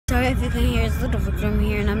if you can hear, it's Little Victim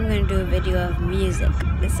here, and I'm going to do a video of music.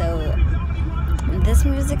 So, this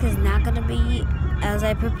music is not going to be as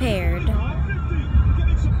I prepared,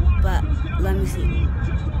 but let me see.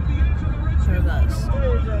 Here it goes.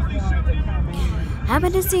 I've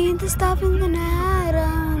been just seeing the stuff in the night, I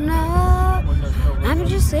don't know. I've been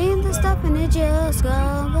just seeing the stuff and it just goes.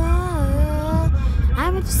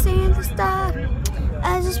 I've been just seeing the stuff.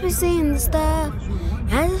 I just been seeing the stuff.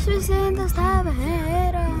 I just been seeing the stuff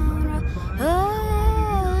ahead on. Oh,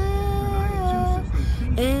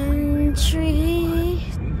 in trees.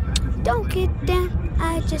 Don't get down.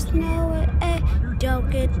 I just know it. Don't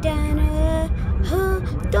get down.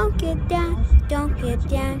 Don't get down. Don't get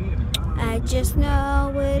down. I just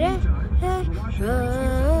know it.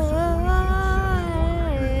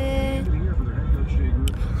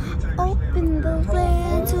 Open the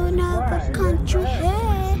land to another country.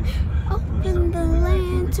 Hey, open the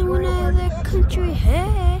land to another country.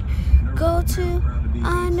 Hey, go to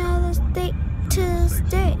another state to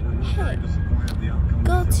stay. Hey,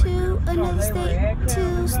 go to another state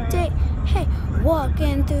to stay. Hey,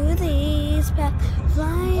 walking through these paths,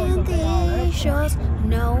 flying these shores,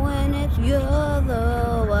 knowing if you're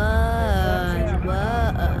the one.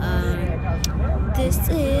 This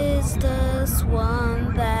is the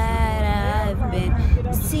swan that I've been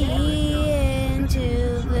seeing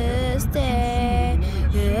to this day.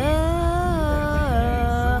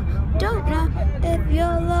 Don't know if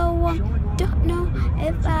you're the one. Don't know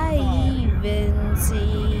if I even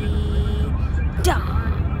see.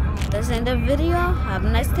 That's the end of the video. Have a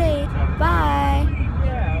nice day. Bye.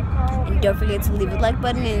 And don't forget to leave a like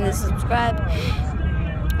button and the subscribe.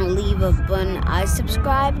 Leave a button I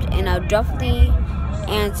subscribed, and I'll definitely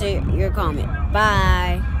answer your comment.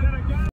 Bye.